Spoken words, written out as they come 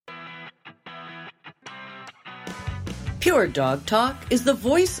Pure Dog Talk is the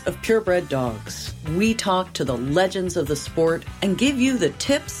voice of purebred dogs. We talk to the legends of the sport and give you the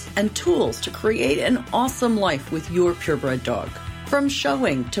tips and tools to create an awesome life with your purebred dog. From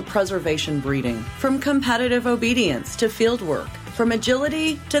showing to preservation breeding, from competitive obedience to field work, from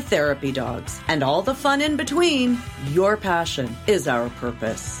agility to therapy dogs, and all the fun in between, your passion is our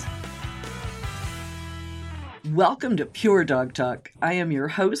purpose. Welcome to Pure Dog Talk. I am your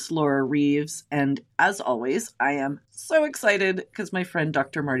host, Laura Reeves, and as always, I am so excited because my friend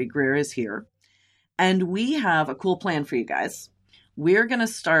Dr. Marty Greer is here, and we have a cool plan for you guys. We're going to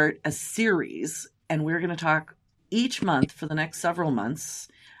start a series, and we're going to talk each month for the next several months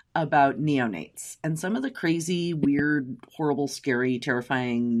about neonates and some of the crazy, weird, horrible, scary,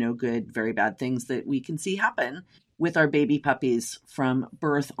 terrifying, no good, very bad things that we can see happen with our baby puppies from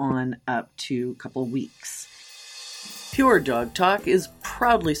birth on up to a couple weeks. Pure Dog Talk is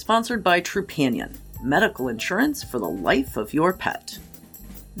proudly sponsored by Trupanion, medical insurance for the life of your pet.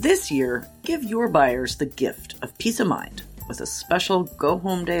 This year, give your buyers the gift of peace of mind with a special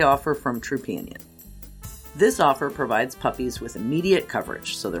go-home day offer from Trupanion. This offer provides puppies with immediate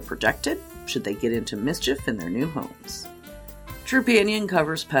coverage so they're protected should they get into mischief in their new homes. Trupanion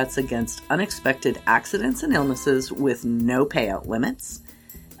covers pets against unexpected accidents and illnesses with no payout limits,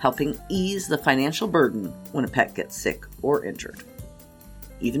 helping ease the financial burden when a pet gets sick or injured.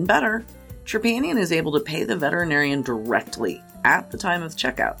 Even better, Trupanion is able to pay the veterinarian directly at the time of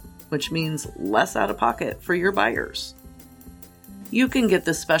checkout, which means less out of pocket for your buyers. You can get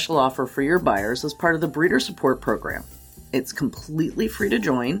this special offer for your buyers as part of the Breeder Support Program. It's completely free to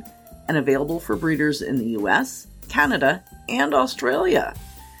join and available for breeders in the US, Canada, and Australia.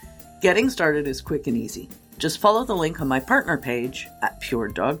 Getting started is quick and easy. Just follow the link on my partner page at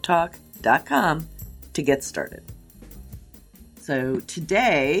puredogtalk.com to get started. So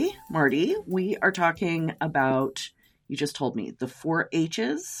today, Marty, we are talking about, you just told me, the 4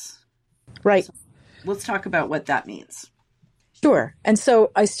 H's. Right. So let's talk about what that means. Sure. And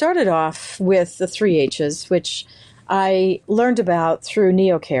so I started off with the 3 H's, which I learned about through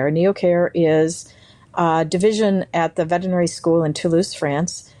NeoCare. NeoCare is a division at the veterinary school in Toulouse,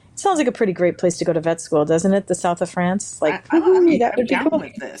 France. It sounds like a pretty great place to go to vet school, doesn't it? The south of France? Like, I mean, that would be I'm cool. down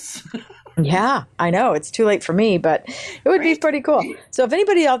with this. Yeah, I know. It's too late for me, but it would be pretty cool. So if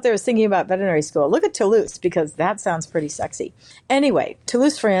anybody out there is thinking about veterinary school, look at Toulouse because that sounds pretty sexy. Anyway,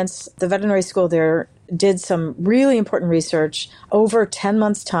 Toulouse, France, the veterinary school there did some really important research. Over 10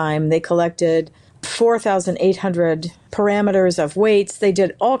 months' time, they collected 4,800 parameters of weights. They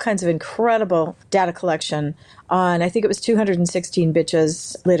did all kinds of incredible data collection on, I think it was 216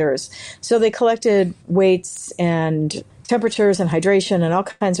 bitches litters. So they collected weights and temperatures and hydration and all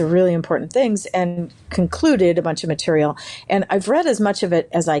kinds of really important things and concluded a bunch of material. And I've read as much of it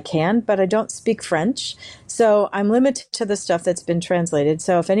as I can, but I don't speak French. So I'm limited to the stuff that's been translated.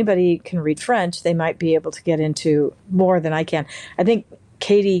 So if anybody can read French, they might be able to get into more than I can. I think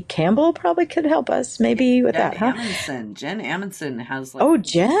Katie Campbell probably could help us maybe with that, huh? Jen Amundsen has like... Oh,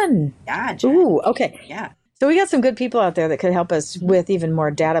 Jen. Yeah, Jen. Ooh, okay. Yeah. So we got some good people out there that could help us with even more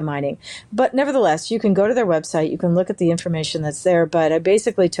data mining. But nevertheless, you can go to their website. You can look at the information that's there. But I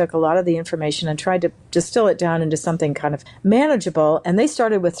basically took a lot of the information and tried to distill it down into something kind of manageable. And they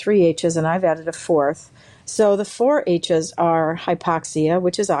started with 3 H's, and I've added a 4th. So the 4 H's are hypoxia,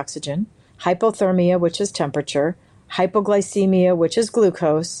 which is oxygen, hypothermia, which is temperature, hypoglycemia, which is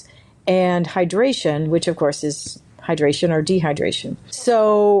glucose, and hydration, which of course is hydration or dehydration.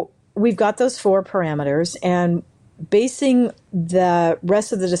 So we've got those 4 parameters, and basing the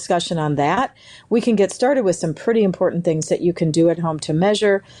rest of the discussion on that, we can get started with some pretty important things that you can do at home to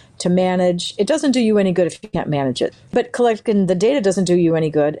measure, to manage. It doesn't do you any good if you can't manage it. But collecting the data doesn't do you any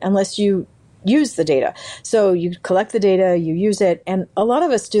good unless you use the data. So you collect the data, you use it, and a lot of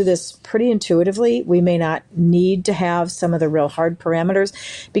us do this pretty intuitively. We may not need to have some of the real hard parameters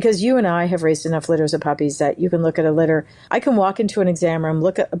because you and I have raised enough litters of puppies that you can look at a litter. I can walk into an exam room,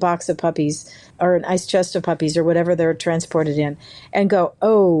 look at a box of puppies or an ice chest of puppies or whatever they're transported in and go,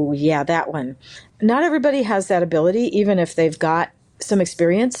 oh, yeah, that one. Not everybody has that ability, even if they've got some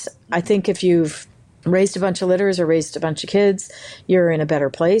experience. I think if you've raised a bunch of litters or raised a bunch of kids, you're in a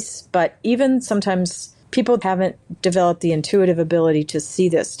better place. But even sometimes people haven't developed the intuitive ability to see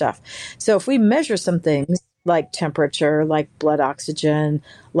this stuff. So if we measure some things like temperature, like blood oxygen,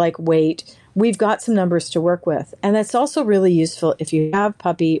 like weight, we've got some numbers to work with. And that's also really useful if you have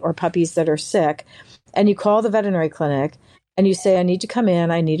puppy or puppies that are sick and you call the veterinary clinic and you say, I need to come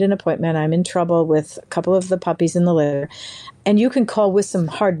in, I need an appointment, I'm in trouble with a couple of the puppies in the litter. And you can call with some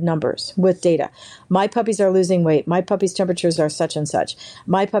hard numbers, with data. My puppies are losing weight. My puppies' temperatures are such and such.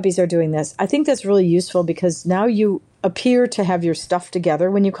 My puppies are doing this. I think that's really useful because now you appear to have your stuff together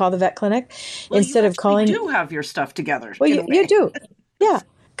when you call the vet clinic. Well, instead of calling. You do have your stuff together. Well, you do. Yeah.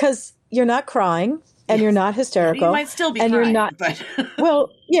 Because you're not crying and you're not hysterical. You might still be and crying, you're not. But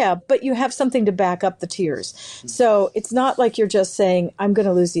Well, yeah, but you have something to back up the tears. So it's not like you're just saying, I'm going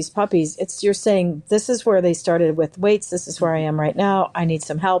to lose these puppies. You're saying, this is where they started with weights. This is where I am right now. I need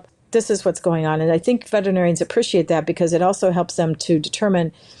some help. This is what's going on. And I think veterinarians appreciate that because it also helps them to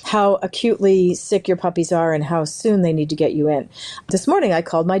determine how acutely sick your puppies are and how soon they need to get you in. This morning, I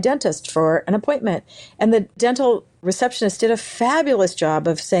called my dentist for an appointment, and the dental receptionist did a fabulous job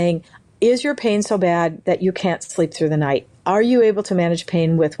of saying, is your pain so bad that you can't sleep through the night? Are you able to manage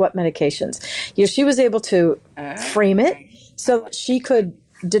pain with what medications? She was able to frame it so she could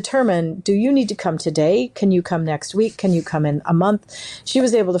determine, do you need to come today? Can you come next week? Can you come in a month? She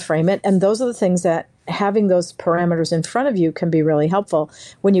was able to frame it. And those are the things that having those parameters in front of you can be really helpful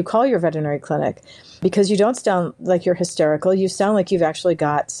when you call your veterinary clinic, because you don't sound like you're hysterical. You sound like you've actually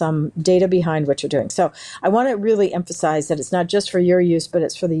got some data behind what you're doing. So I want to really emphasize that it's not just for your use, but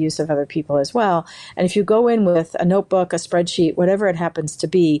it's for the use of other people as well. And if you go in with a notebook, a spreadsheet, whatever it happens to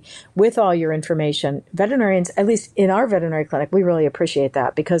be, with all your information, veterinarians, at least in our veterinary clinic, we really appreciate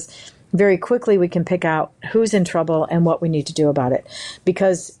that because very quickly we can pick out who's in trouble and what we need to do about it.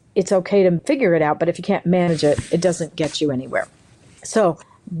 Because it's okay to figure it out, but if you can't manage it, it doesn't get you anywhere. So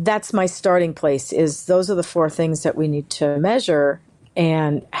that's my starting place, is those are the 4 things that we need to measure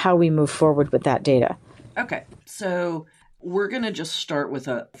and how we move forward with that data. Okay. So we're going to just start with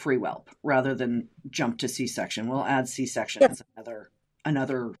a free whelp rather than jump to C-section. We'll add C-section as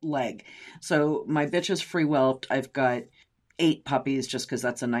another leg. So my bitch is free whelped. I've got 8 puppies just because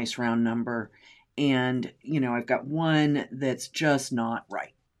that's a nice round number. And, I've got one that's just not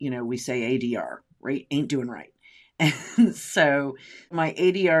right. We say ADR, right? Ain't doing right. And so my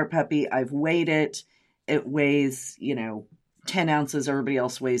ADR puppy, I've weighed it. It weighs, 10 ounces. Everybody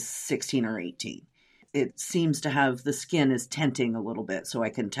else weighs 16 or 18. It seems to have, the skin is tenting a little bit, so I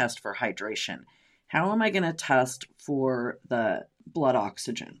can test for hydration. How am I going to test for the blood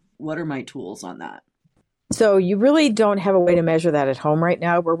oxygen? What are my tools on that? So you really don't have a way to measure that at home right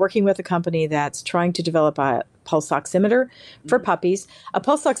now. We're working with a company that's trying to develop a pulse oximeter for puppies. A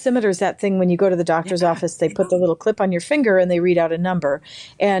pulse oximeter is that thing when you go to the doctor's office, they put the little clip on your finger and they read out a number.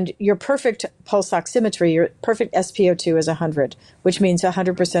 And your perfect pulse oximetry, your perfect SpO2 is 100, which means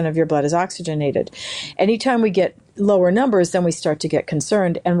 100% of your blood is oxygenated. Anytime we get lower numbers, then we start to get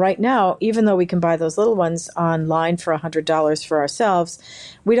concerned. And right now, even though we can buy those little ones online for $100 for ourselves,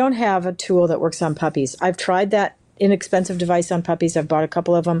 we don't have a tool that works on puppies. I've tried that inexpensive device on puppies. I've bought a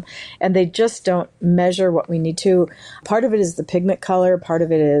couple of them, and they just don't measure what we need to. Part of it is the pigment color. Part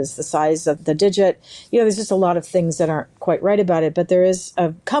of it is the size of the digit. There's just a lot of things that aren't quite right about it, but there is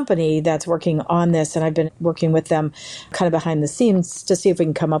a company that's working on this, and I've been working with them kind of behind the scenes to see if we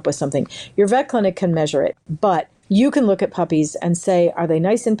can come up with something. Your vet clinic can measure it, but you can look at puppies and say, are they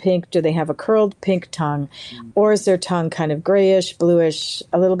nice and pink? Do they have a curled pink tongue? Or is their tongue kind of grayish, bluish,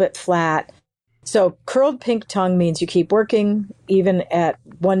 a little bit flat? So curled pink tongue means you keep working, even at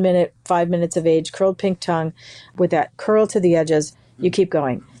 1 minute, 5 minutes of age, curled pink tongue with that curl to the edges, you keep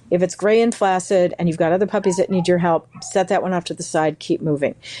going. If it's gray and flaccid and you've got other puppies that need your help, set that one off to the side, keep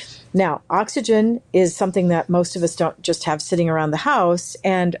moving. Now, oxygen is something that most of us don't just have sitting around the house.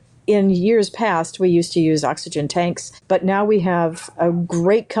 And in years past, we used to use oxygen tanks, but now we have a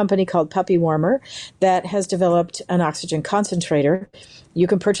great company called Puppy Warmer that has developed an oxygen concentrator. You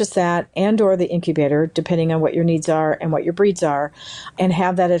can purchase that and or the incubator, depending on what your needs are and what your breeds are, and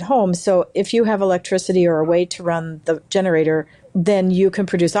have that at home. So if you have electricity or a way to run the generator, then you can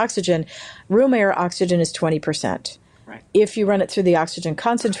produce oxygen. Room air oxygen is 20%. Right. If you run it through the oxygen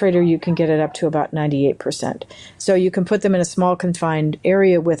concentrator, you can get it up to about 98%. So you can put them in a small confined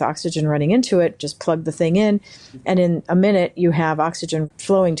area with oxygen running into it, just plug the thing in, and in a minute you have oxygen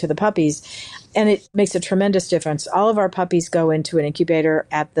flowing to the puppies. And it makes a tremendous difference. All of our puppies go into an incubator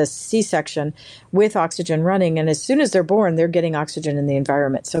at the C-section with oxygen running. And as soon as they're born, they're getting oxygen in the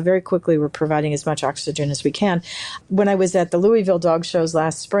environment. So very quickly, we're providing as much oxygen as we can. When I was at the Louisville dog shows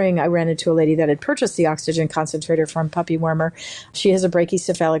last spring, I ran into a lady that had purchased the oxygen concentrator from Puppy Warmer. She has a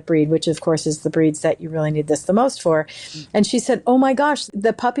brachycephalic breed, which of course is the breeds that you really need this the most for. And she said, oh my gosh,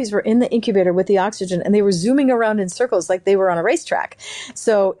 the puppies were in the incubator with the oxygen and they were zooming around in circles like they were on a racetrack.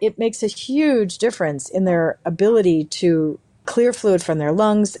 So it makes a huge difference in their ability to clear fluid from their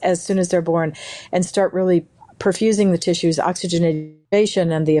lungs as soon as they're born and start really perfusing the tissues,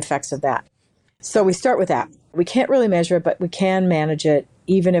 oxygenation, and the effects of that. So we start with that. We can't really measure it, but we can manage it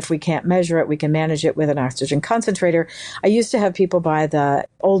even if we can't measure it, we can manage it with an oxygen concentrator. I used to have people buy the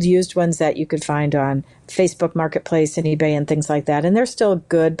old used ones that you could find on Facebook Marketplace and eBay and things like that. And they're still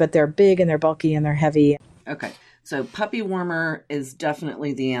good, but they're big and they're bulky and they're heavy. Okay. So puppy warmer is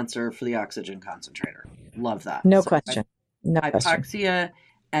definitely the answer for the oxygen concentrator. Love that. No So question. No question. Hypoxia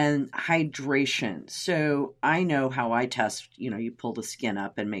and hydration. So I know how I test, you pull the skin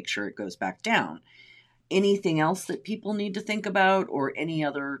up and make sure it goes back down. Anything else that people need to think about, or any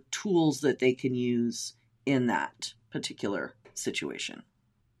other tools that they can use in that particular situation?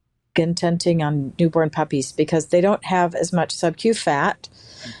 Skin tenting on newborn puppies because they don't have as much sub-Q fat.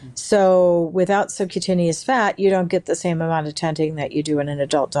 Mm-hmm. So without subcutaneous fat, you don't get the same amount of tenting that you do in an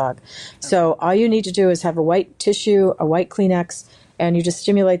adult dog. Okay. So all you need to do is have a white tissue, a white Kleenex, and you just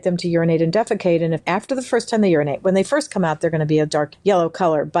stimulate them to urinate and defecate. And if after the first time they urinate, when they first come out, they're going to be a dark yellow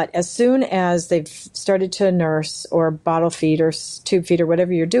color. But as soon as they've started to nurse or bottle feed or tube feed or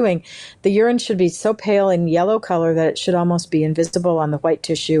whatever you're doing, the urine should be so pale and yellow color that it should almost be invisible on the white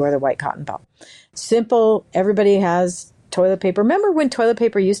tissue or the white cotton ball. Simple. Everybody has toilet paper. Remember when toilet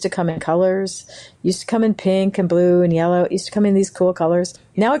paper used to come in colors? Used to come in pink and blue and yellow. It used to come in these cool colors.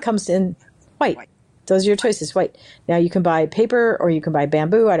 Now it comes in white. Those are your choices, white. Now you can buy paper or you can buy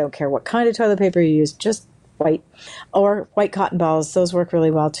bamboo. I don't care what kind of toilet paper you use, just white. Or white cotton balls. Those work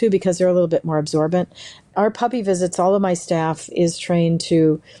really well too because they're a little bit more absorbent. Our puppy visits, all of my staff is trained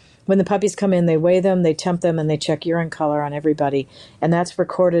to, when the puppies come in, they weigh them, they temp them, and they check urine color on everybody. And that's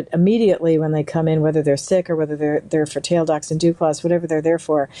recorded immediately when they come in, whether they're sick or whether they're there for tail ducts and dew claws, whatever they're there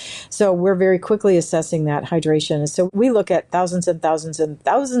for. So we're very quickly assessing that hydration. So we look at thousands and thousands and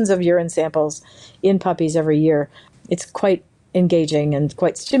thousands of urine samples in puppies every year. It's quite engaging and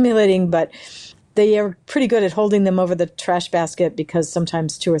quite stimulating, but they are pretty good at holding them over the trash basket because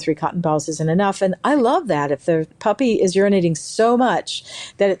sometimes 2 or 3 cotton balls isn't enough. And I love that. If the puppy is urinating so much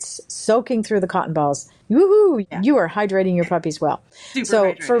that it's soaking through the cotton balls, woohoo, yeah. You are hydrating your puppies well. Super so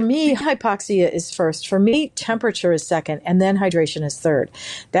hydrated. For me, hypoxia is first. For me, temperature is second, and then hydration is third.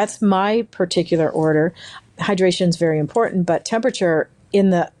 That's my particular order. Hydration is very important, but temperature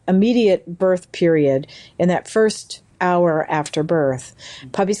in the immediate birth period, in that first hour after birth,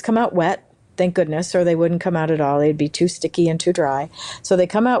 puppies come out wet. Thank goodness, or they wouldn't come out at all. They'd be too sticky and too dry. So they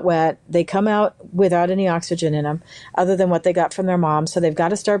come out wet. They come out without any oxygen in them other than what they got from their mom. So they've got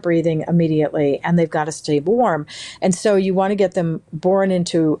to start breathing immediately, and they've got to stay warm. And so you want to get them born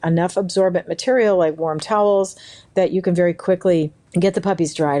into enough absorbent material like warm towels that you can very quickly get the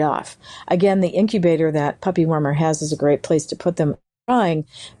puppies dried off. Again, the incubator that Puppy Warmer has is a great place to put them drying,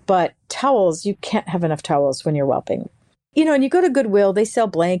 but towels, you can't have enough towels when you're whelping. And you go to Goodwill, they sell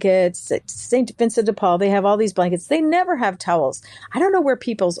blankets. At St. Vincent de Paul, they have all these blankets. They never have towels. I don't know where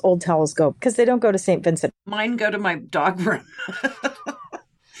people's old towels go because they don't go to St. Vincent. Mine go to my dog room.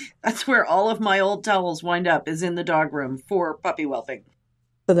 That's where all of my old towels wind up, is in the dog room for puppy whelping.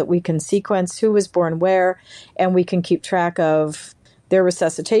 So that we can sequence who was born where, and we can keep track of their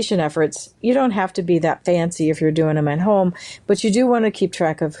resuscitation efforts. You don't have to be that fancy if you're doing them at home, but you do want to keep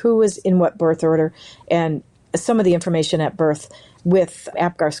track of who was in what birth order and some of the information at birth with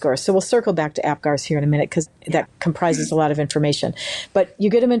APGAR scores. So we'll circle back to APGARs here in a minute because that comprises a lot of information. But you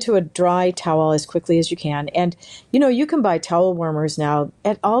get them into a dry towel as quickly as you can. And, you can buy towel warmers now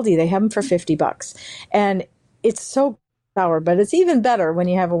at Aldi. They have them for $50. And it's so power, but it's even better when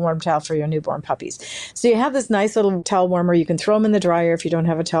you have a warm towel for your newborn puppies. So you have this nice little towel warmer. You can throw them in the dryer if you don't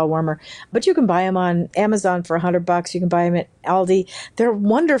have a towel warmer, but you can buy them on Amazon for $100. You can buy them at Aldi. They're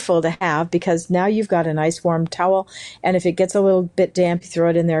wonderful to have because now you've got a nice warm towel. And if it gets a little bit damp, you throw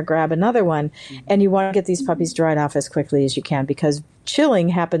it in there, grab another one. And you want to get these puppies dried off as quickly as you can because chilling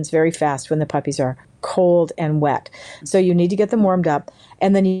happens very fast when the puppies are cold and wet. So you need to get them warmed up.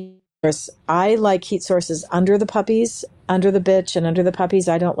 And then I like heat sources under the puppies, under the bitch and under the puppies.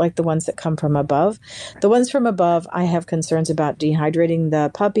 I don't like the ones that come from above. The ones from above, I have concerns about dehydrating the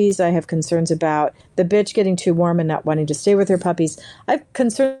puppies. I have concerns about the bitch getting too warm and not wanting to stay with her puppies. I've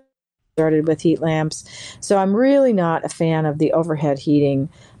concerns started with heat lamps. So I'm really not a fan of the overhead heating.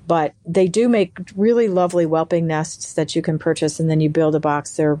 But they do make really lovely whelping nests that you can purchase, and then you build a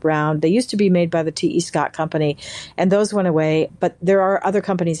box. They're round. They used to be made by the T.E. Scott Company, and those went away. But there are other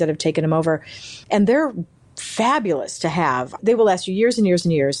companies that have taken them over, and they're fabulous to have. They will last you years and years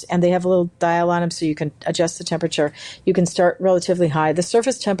and years, and they have a little dial on them so you can adjust the temperature. You can start relatively high. The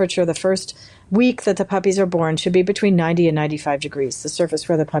surface temperature the first week that the puppies are born should be between 90 and 95 degrees, the surface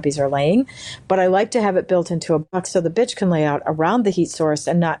where the puppies are laying. But I like to have it built into a box so the bitch can lay out around the heat source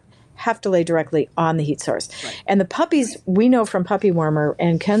and not have to lay directly on the heat source. Right. And the puppies, we know from Puppy Warmer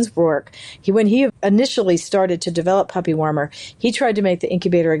and Ken's work, when he initially started to develop Puppy Warmer, he tried to make the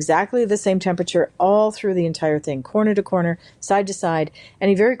incubator exactly the same temperature all through the entire thing, corner to corner, side to side. And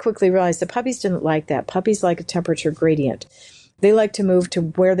he very quickly realized the puppies didn't like that. Puppies like a temperature gradient. They like to move to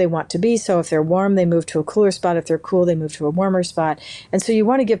where they want to be. So if they're warm, they move to a cooler spot. If they're cool, they move to a warmer spot. And so you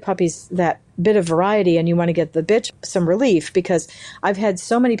want to give puppies that bit of variety, and you want to get the bitch some relief, because I've had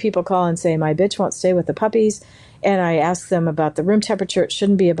so many people call and say, my bitch won't stay with the puppies. And I ask them about the room temperature. It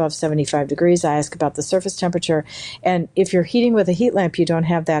shouldn't be above 75 degrees. I ask about the surface temperature. And if you're heating with a heat lamp, you don't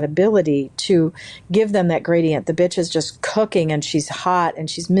have that ability to give them that gradient. The bitch is just cooking, and she's hot, and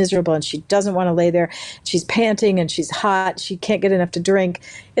she's miserable, and she doesn't want to lay there. She's panting, and she's hot. She can't get enough to drink.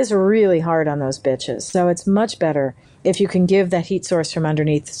 It's really hard on those bitches. So it's much better if you can give that heat source from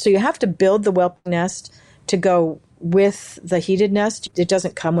underneath. So you have to build the whelping nest to go with the heated nest. It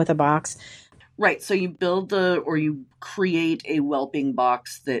doesn't come with a box. Right. So you build or you create a whelping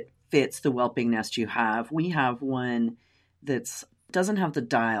box that fits the whelping nest you have. We have one that's doesn't have the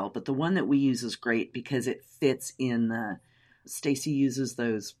dial, but the one that we use is great because it fits in Stacy uses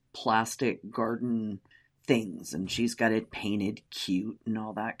those plastic garden things, and she's got it painted cute and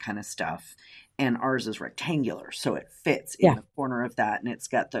all that kind of stuff. And ours is rectangular, so it fits in the corner of that, and it's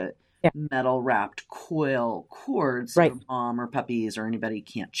got the metal wrapped coil cords, so mom or puppies or anybody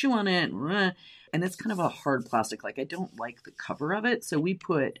can't chew on it. And it's kind of a hard plastic. Like, I don't like the cover of it, so we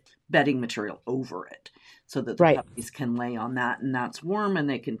put bedding material over it so that the puppies can lay on that, and that's warm, and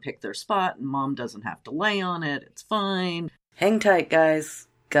they can pick their spot, and mom doesn't have to lay on it. It's fine. Hang tight, guys.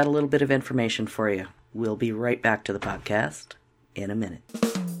 Got a little bit of information for you. We'll be right back to the podcast in a minute.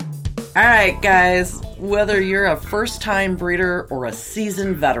 All right, guys, whether you're a first-time breeder or a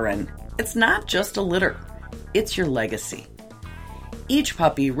seasoned veteran, it's not just a litter, it's your legacy. Each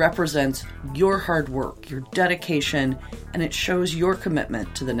puppy represents your hard work, your dedication, and it shows your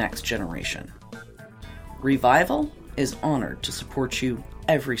commitment to the next generation. Revival is honored to support you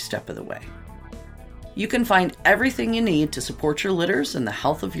every step of the way. You can find everything you need to support your litters and the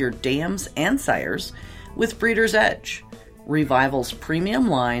health of your dams and sires with Breeder's Edge, Revival's premium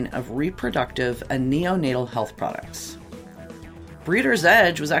line of reproductive and neonatal health products. Breeder's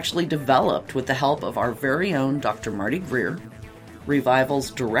Edge was actually developed with the help of our very own Dr. Marty Greer,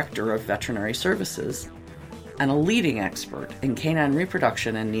 Revival's Director of Veterinary Services, and a leading expert in canine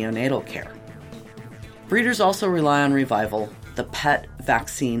reproduction and neonatal care. Breeders also rely on Revival, the pet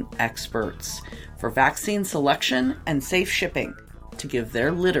vaccine experts, for vaccine selection and safe shipping to give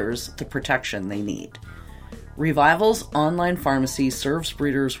their litters the protection they need. Revival's online pharmacy serves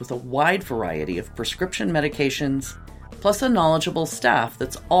breeders with a wide variety of prescription medications, plus a knowledgeable staff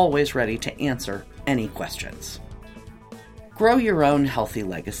that's always ready to answer any questions. Grow your own healthy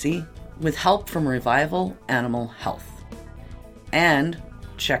legacy with help from Revival Animal Health. And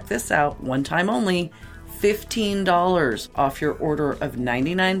check this out, one time only, $15 off your order of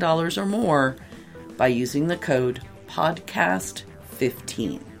 $99 or more by using the code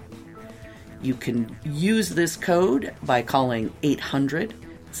PODCAST15. You can use this code by calling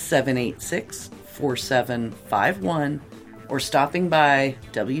 800-786-4751 or stopping by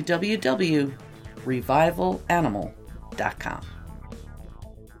www.revivalanimal.com.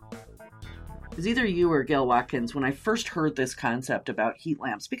 It was either you or Gail Watkins when I first heard this concept about heat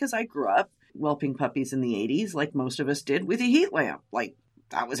lamps, because I grew up whelping puppies in the 80s, like most of us did, with a heat lamp. Like,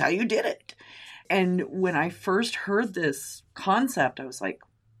 that was how you did it. And when I first heard this concept, I was like,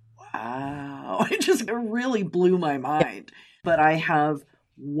 wow, it really blew my mind. But I have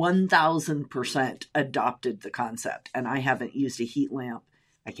 1000% adopted the concept, and I haven't used a heat lamp.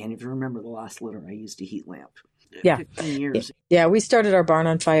 I can't even remember the last litter I used a heat lamp. 15 years. Yeah, we started our barn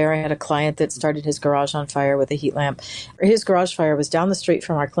on fire. I had a client that started his garage on fire with a heat lamp. His garage fire was down the street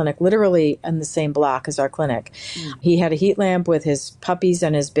from our clinic, literally in the same block as our clinic. He had a heat lamp with his puppies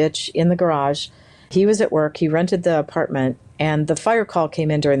and his bitch in the garage. He was at work. He rented the apartment, and the fire call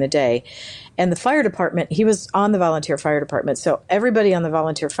came in during the day. And the fire department, he was on the volunteer fire department, so everybody on the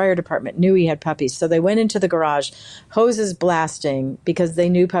volunteer fire department knew he had puppies. So they went into the garage, hoses blasting, because they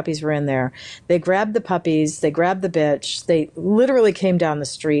knew puppies were in there. They grabbed the puppies, they grabbed the bitch, they literally came down the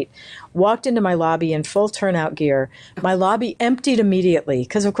street, walked into my lobby in full turnout gear. My lobby emptied immediately,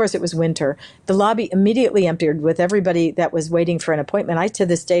 because of course it was winter. The lobby immediately emptied with everybody that was waiting for an appointment. I to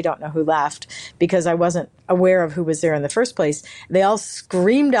this day don't know who left, because I wasn't aware of who was there in the first place. They all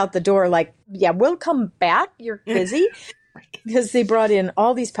screamed out the door like, yeah, we'll come back. You're busy. Because they brought in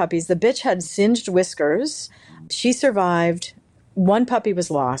all these puppies. The bitch had singed whiskers. She survived. One puppy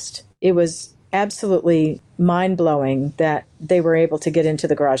was lost. It was absolutely mind-blowing that they were able to get into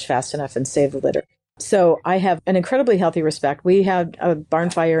the garage fast enough and save the litter. So I have an incredibly healthy respect. We had a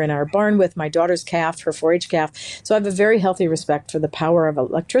barn fire in our barn with my daughter's calf, her 4-H calf. So I have a very healthy respect for the power of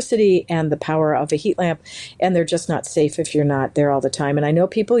electricity and the power of a heat lamp. And they're just not safe if you're not there all the time. And I know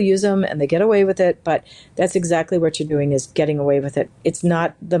people use them and they get away with it, but that's exactly what you're doing, is getting away with it.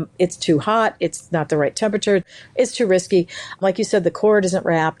 It's too hot. It's not the right temperature. It's too risky. Like you said, the cord isn't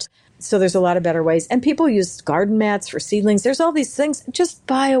wrapped. So there's a lot of better ways. And people use garden mats for seedlings. There's all these things. Just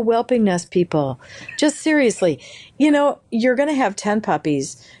buy a whelping nest, people. Just seriously. You're going to have 10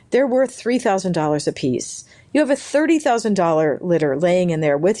 puppies. They're worth $3,000 a piece. You have a $30,000 litter laying in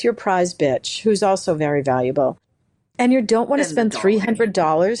there with your prize bitch, who's also very valuable. And you don't want to spend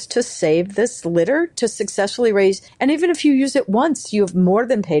 $300 to save this litter to successfully raise. And even if you use it once, you have more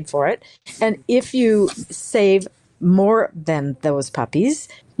than paid for it. And if you save more than those puppies,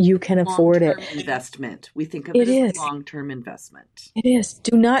 you can afford it. Investment. We think of it as a long-term investment. It is.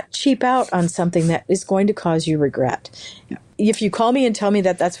 Do not cheap out on something that is going to cause you regret. Yeah. If you call me and tell me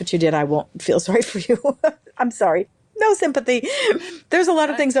that that's what you did, I won't feel sorry for you. I'm sorry. No sympathy. There's a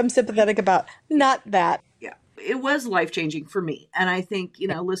lot of things I'm sympathetic about. Not that. Yeah. It was life-changing for me. And I think,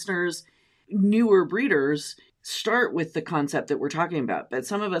 listeners, newer breeders start with the concept that we're talking about. But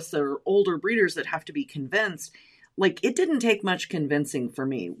some of us that are older breeders that have to be convinced, it didn't take much convincing for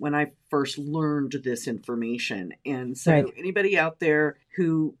me when I first learned this information. And so Anybody out there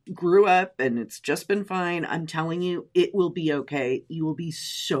who grew up and it's just been fine, I'm telling you, it will be okay. You will be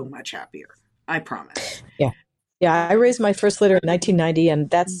so much happier. I promise. Yeah. Yeah, I raised my first litter in 1990, and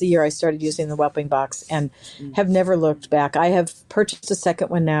that's the year I started using the whelping box and have never looked back. I have purchased a second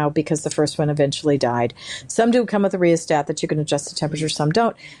one now because the first one eventually died. Some do come with a rheostat that you can adjust the temperature, some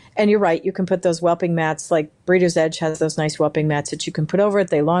don't. And you're right, you can put those whelping mats, like Breeder's Edge has those nice whelping mats that you can put over it.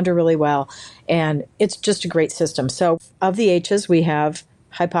 They launder really well, and it's just a great system. So of the H's, we have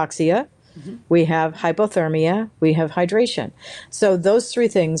hypoxia, we have hypothermia, we have hydration. So those three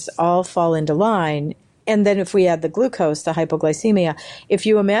things all fall into line. And then if we add the glucose, the hypoglycemia, if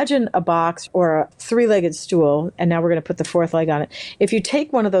you imagine a box or a 3-legged stool, and now we're going to put the 4th leg on it, if you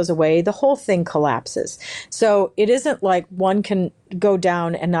take one of those away, the whole thing collapses. So it isn't like one can go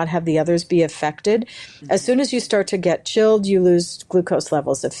down and not have the others be affected. As soon as you start to get chilled, you lose glucose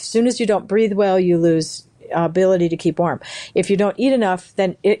levels. As soon as you don't breathe well, you lose ability to keep warm. If you don't eat enough,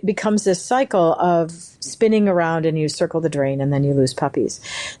 then it becomes this cycle of spinning around and you circle the drain and then you lose puppies.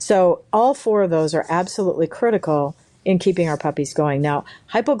 So all 4 of those are absolutely critical in keeping our puppies going. Now,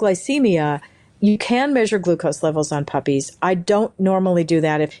 hypoglycemia, you can measure glucose levels on puppies. I don't normally do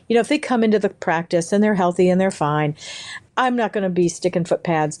that. If they come into the practice and they're healthy and they're fine, I'm not going to be sticking foot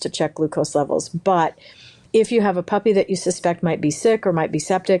pads to check glucose levels. But if you have a puppy that you suspect might be sick or might be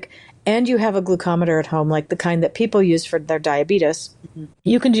septic, and you have a glucometer at home, like the kind that people use for their diabetes,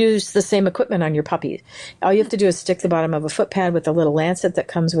 you can use the same equipment on your puppy. All you have to do is stick the bottom of a foot pad with a little lancet that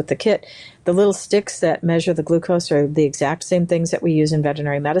comes with the kit. The little sticks that measure the glucose are the exact same things that we use in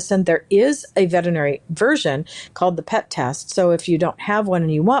veterinary medicine. There is a veterinary version called the PET test. So if you don't have one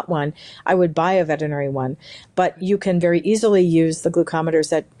and you want one, I would buy a veterinary one. But you can very easily use the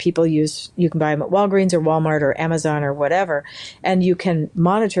glucometers that people use. You can buy them at Walgreens or Walmart or Amazon or whatever, and you can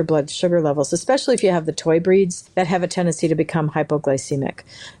monitor blood sugar levels, especially if you have the toy breeds that have a tendency to become hypoglycemic.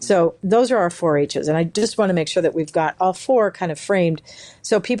 So those are our 4 H's. And I just want to make sure that we've got all 4 kind of framed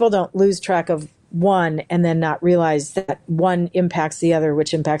so people don't lose track of one and then not realize that one impacts the other,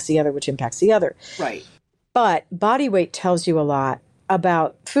 which impacts the other, which impacts the other. Right. But body weight tells you a lot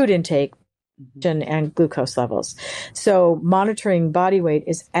about food intake and glucose levels. So monitoring body weight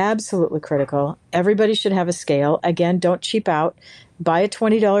is absolutely critical. Everybody should have a scale. Again, don't cheap out. Buy a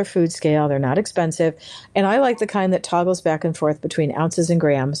 $20 food scale. They're not expensive. And I like the kind that toggles back and forth between ounces and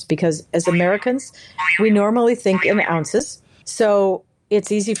grams because as Americans, we normally think in ounces. So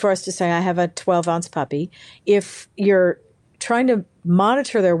it's easy for us to say, I have a 12-ounce puppy. If you're trying to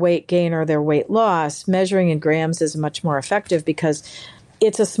monitor their weight gain or their weight loss, measuring in grams is much more effective because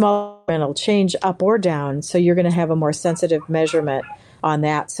it's a small incremental change up or down, so you're going to have a more sensitive measurement on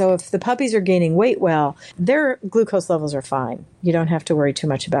that. So if the puppies are gaining weight well, their glucose levels are fine. You don't have to worry too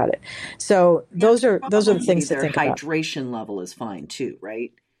much about it. So those are the things to think about. Their hydration level is fine too,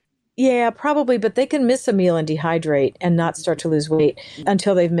 right? Yeah, probably, but they can miss a meal and dehydrate and not start to lose weight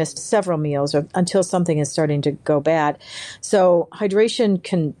until they've missed several meals or until something is starting to go bad. So hydration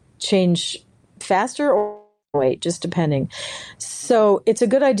can change faster or weight, just depending. So it's a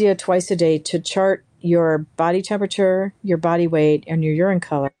good idea twice a day to chart your body temperature, your body weight, and your urine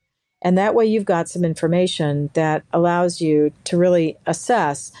color. And that way you've got some information that allows you to really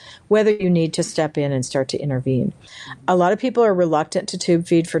assess whether you need to step in and start to intervene. A lot of people are reluctant to tube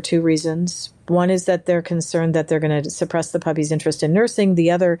feed for two reasons. One is that they're concerned that they're going to suppress the puppy's interest in nursing.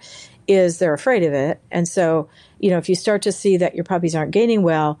 The other is they're afraid of it. And so, if you start to see that your puppies aren't gaining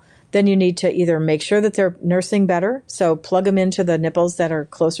well, then you need to either make sure that they're nursing better, so plug them into the nipples that are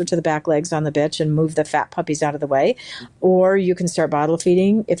closer to the back legs on the bitch and move the fat puppies out of the way, or you can start bottle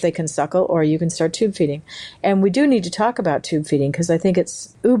feeding if they can suckle, or you can start tube feeding. And we do need to talk about tube feeding because I think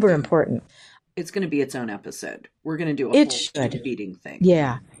it's uber important. It's going to be its own episode. We're going to do a whole tube feeding thing.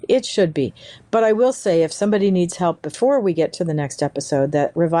 Yeah, it should be. But I will say, if somebody needs help before we get to the next episode,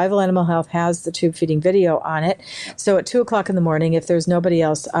 that Revival Animal Health has the tube feeding video on it. Yep. So at 2 o'clock in the morning, if there's nobody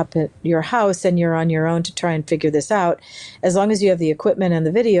else up at your house and you're on your own to try and figure this out, as long as you have the equipment and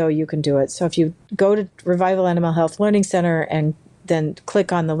the video, you can do it. So if you go to Revival Animal Health Learning Center and then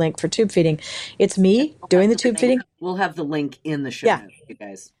click on the link for tube feeding, it's me doing the tube feeding. We'll have the link in the show notes, you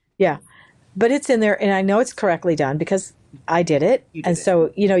guys. Yeah. But it's in there, and I know it's correctly done because I did it.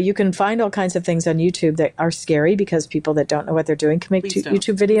 So, you can find all kinds of things on YouTube that are scary because people that don't know what they're doing can make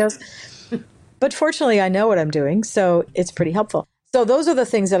YouTube videos. But fortunately, I know what I'm doing, so it's pretty helpful. So those are the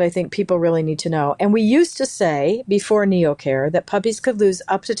things that I think people really need to know. And we used to say before NeoCare that puppies could lose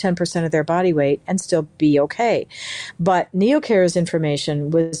up to 10% of their body weight and still be okay. But NeoCare's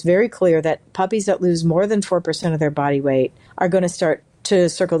information was very clear that puppies that lose more than 4% of their body weight are going to start to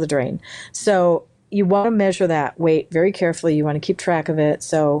circle the drain. So you want to measure that weight very carefully. You want to keep track of it.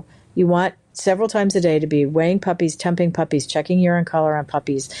 So you want several times a day to be weighing puppies, temping puppies, checking urine color on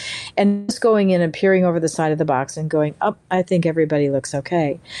puppies, and just going in and peering over the side of the box and going, I think everybody looks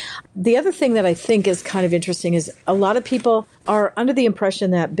okay. The other thing that I think is kind of interesting is a lot of people are under the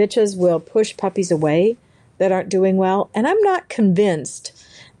impression that bitches will push puppies away that aren't doing well. And I'm not convinced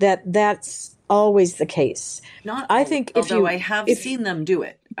that that's always the case. I have seen them do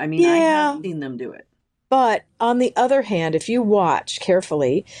it. I have seen them do it. But on the other hand, if you watch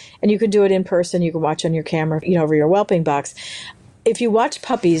carefully, and you can do it in person, you can watch on your camera, over your whelping box. If you watch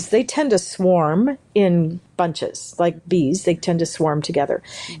puppies, they tend to swarm in bunches, like bees. They tend to swarm together.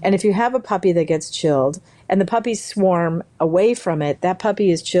 Mm-hmm. And if you have a puppy that gets chilled and the puppies swarm away from it, that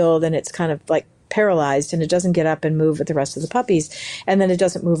puppy is chilled and it's kind of like paralyzed and it doesn't get up and move with the rest of the puppies. And then it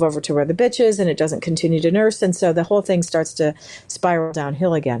doesn't move over to where the bitch is and it doesn't continue to nurse. And so the whole thing starts to spiral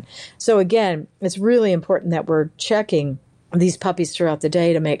downhill again. So again, it's really important that we're checking these puppies throughout the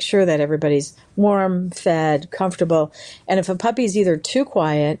day to make sure that everybody's warm, fed, comfortable. And if a puppy's either too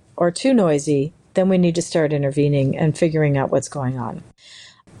quiet or too noisy, then we need to start intervening and figuring out what's going on.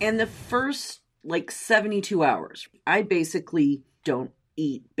 And the first 72 hours, I basically don't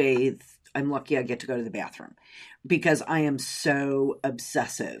eat, bathe. I'm lucky I get to go to the bathroom because I am so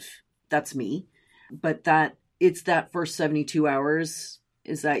obsessive. That's me. But it's that first 72 hours.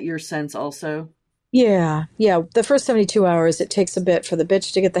 Is that your sense also? Yeah. The first 72 hours, it takes a bit for the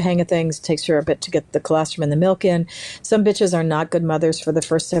bitch to get the hang of things. It takes her a bit to get the colostrum and the milk in. Some bitches are not good mothers for the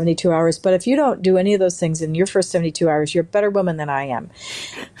first 72 hours. But if you don't do any of those things in your first 72 hours, you're a better woman than I am.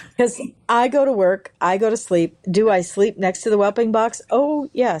 Because I go to work, I go to sleep. Do I sleep next to the whelping box? Oh,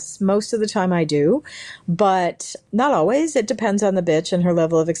 yes. Most of the time I do. But not always. It depends on the bitch and her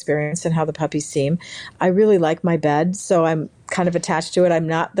level of experience and how the puppies seem. I really like my bed, so I'm kind of attached to it. I'm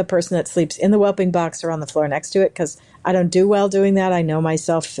not the person that sleeps in the whelping box or on the floor next to it because I don't do well doing that. I know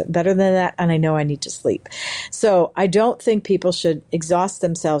myself better than that, and I know I need to sleep. So I don't think people should exhaust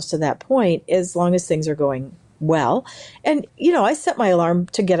themselves to that point as long as things are going well. And, I set my alarm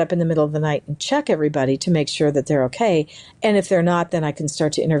to get up in the middle of the night and check everybody to make sure that they're okay. And if they're not, then I can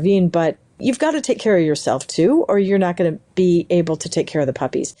start to intervene. But you've got to take care of yourself too, or you're not going to be able to take care of the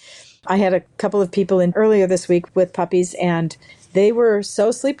puppies. I had a couple of people in earlier this week with puppies, and they were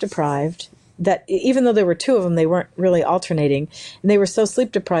so sleep deprived that even though there were two of them, they weren't really alternating. And they were so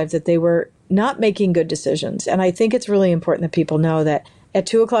sleep deprived that they were not making good decisions. And I think it's really important that people know that at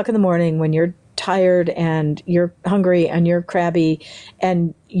 2 o'clock in the morning, when you're tired and you're hungry and you're crabby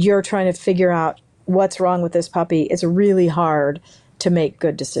and you're trying to figure out what's wrong with this puppy, it's really hard to make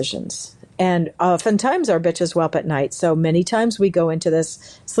good decisions. And oftentimes our bitches whelp at night. So many times we go into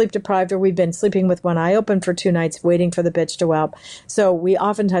this sleep deprived, or we've been sleeping with one eye open for 2 nights waiting for the bitch to whelp. So we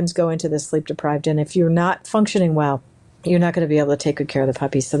oftentimes go into this sleep deprived. And if you're not functioning well, you're not going to be able to take good care of the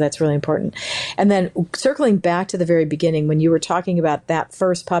puppies. So that's really important. And then circling back to the very beginning, when you were talking about that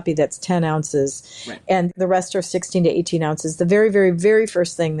first puppy that's 10 ounces Right. and the rest are 16 to 18 ounces, the very, very, very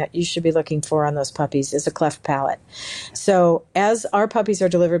first thing that you should be looking for on those puppies is a cleft palate. So as our puppies are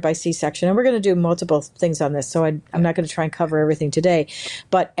delivered by C-section, and we're going to do multiple things on this, so I'm not going to try and cover everything today,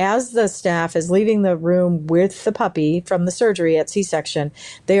 but as the staff is leaving the room with the puppy from the surgery at C-section,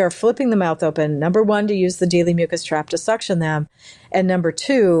 they are flipping the mouth open, number one, to use the Daily mucus trap to suction them, and number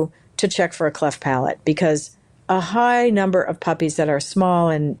two, to check for a cleft palate, because a high number of puppies that are small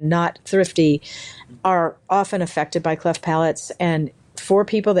and not thrifty are often affected by cleft palates. And for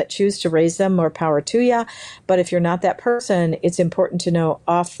people that choose to raise them, more power to you. But if you're not that person, it's important to know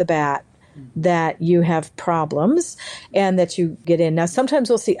off the bat that you have problems and that you get in. Now, sometimes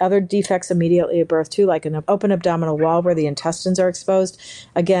we'll see other defects immediately at birth too, like an open abdominal wall where the intestines are exposed.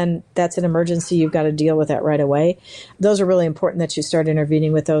 Again, that's an emergency. You've got to deal with that right away. Those are really important that you start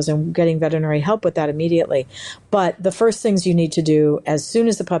intervening with those and getting veterinary help with that immediately. But the first things you need to do as soon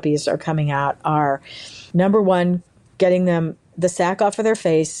as the puppies are coming out are, number one, getting them the sack off of their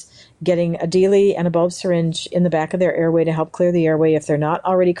face, getting a Dealy and a bulb syringe in the back of their airway to help clear the airway if they're not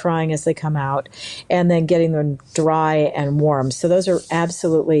already crying as they come out, and then getting them dry and warm. So those are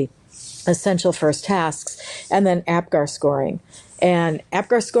absolutely essential first tasks. And then APGAR scoring. And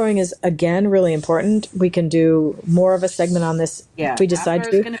APGAR scoring is, again, really important. We can do more of a segment on this if we decide APGAR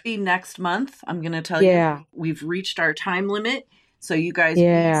to. is going to be next month. I'm going to tell you, we've reached our time limit. So you guys be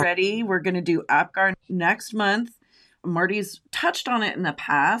ready. We're going to do APGAR next month. Marty's touched on it in the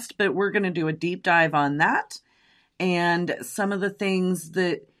past, but we're going to do a deep dive on that and some of the things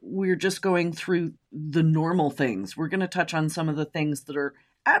that we're just going through the normal things. We're going to touch on some of the things that are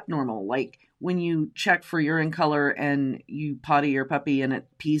abnormal, like when you check for urine color and you potty your puppy and it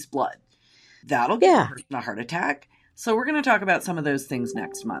pees blood. That'll give a person a heart attack. So we're going to talk about some of those things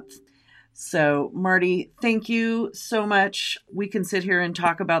next month. So, Marty, thank you so much. We can sit here and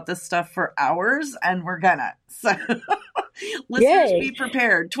talk about this stuff for hours, and we're gonna. So, listeners, be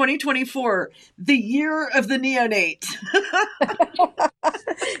prepared. 2024, the year of the neonate.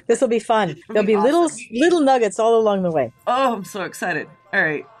 This will be fun. There'll be awesome. little nuggets all along the way. Oh, I'm so excited. All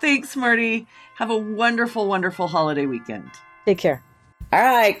right. Thanks, Marty. Have a wonderful, wonderful holiday weekend. Take care. All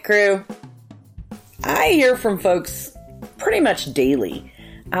right, crew. I hear from folks pretty much daily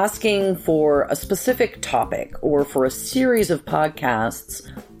asking for a specific topic or for a series of podcasts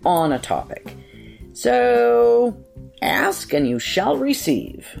on a topic. So, ask and you shall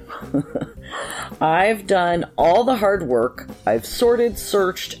receive. I've done all the hard work. I've sorted,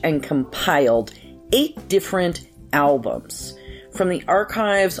 searched, and compiled 8 different albums from the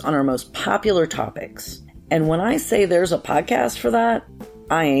archives on our most popular topics. And when I say there's a podcast for that,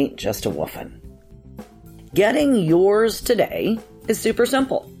 I ain't just a woofin'. Getting yours today is super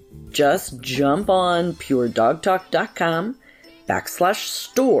simple. Just jump on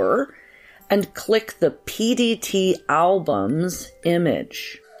puredogtalk.com/store and click the PDT albums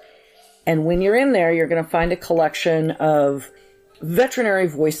image. And when you're in there, you're going to find a collection of veterinary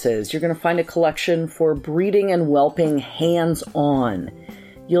voices. You're going to find a collection for breeding and whelping hands-on.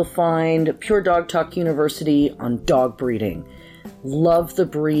 You'll find Pure Dog Talk University on dog breeding. Love the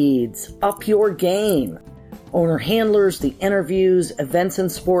breeds. Up your game. Owner handlers, the interviews, events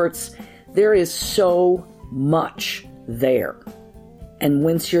and sports. There is so much there. And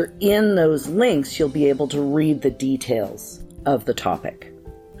once you're in those links, you'll be able to read the details of the topic.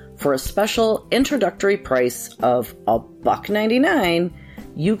 For a special introductory price of $1.99,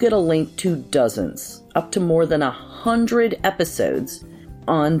 you get a link to dozens, up to more than 100 episodes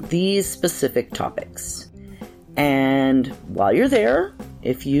on these specific topics. And while you're there,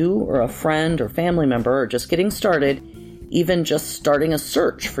 if you or a friend or family member are just getting started, even just starting a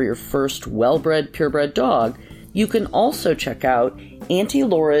search for your first well-bred, purebred dog, you can also check out Auntie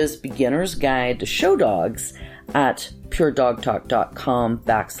Laura's Beginner's Guide to Show Dogs at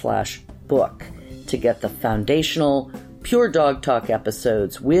puredogtalk.com/book to get the foundational Pure Dog Talk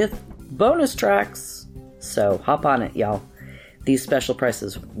episodes with bonus tracks. So hop on it, y'all. These special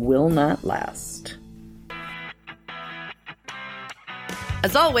prices will not last.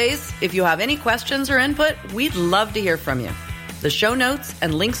 As always, if you have any questions or input, we'd love to hear from you. The show notes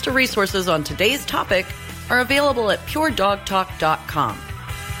and links to resources on today's topic are available at puredogtalk.com.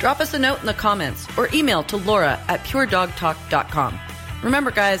 Drop us a note in the comments or email to Laura@puredogtalk.com.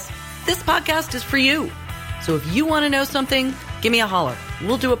 Remember, guys, this podcast is for you. So if you want to know something, give me a holler.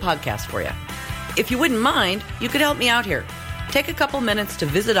 We'll do a podcast for you. If you wouldn't mind, you could help me out here. Take a couple minutes to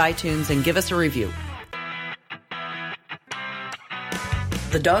visit iTunes and give us a review.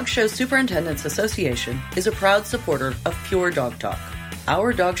 The Dog Show Superintendents Association is a proud supporter of Pure Dog Talk.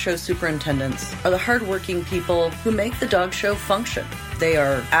 Our dog show superintendents are the hardworking people who make the dog show function. They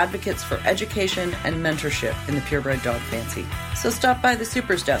are advocates for education and mentorship in the purebred dog fancy. So stop by the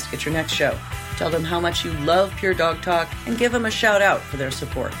Super's desk at your next show. Tell them how much you love Pure Dog Talk and give them a shout out for their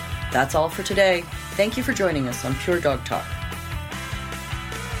support. That's all for today. Thank you for joining us on Pure Dog Talk.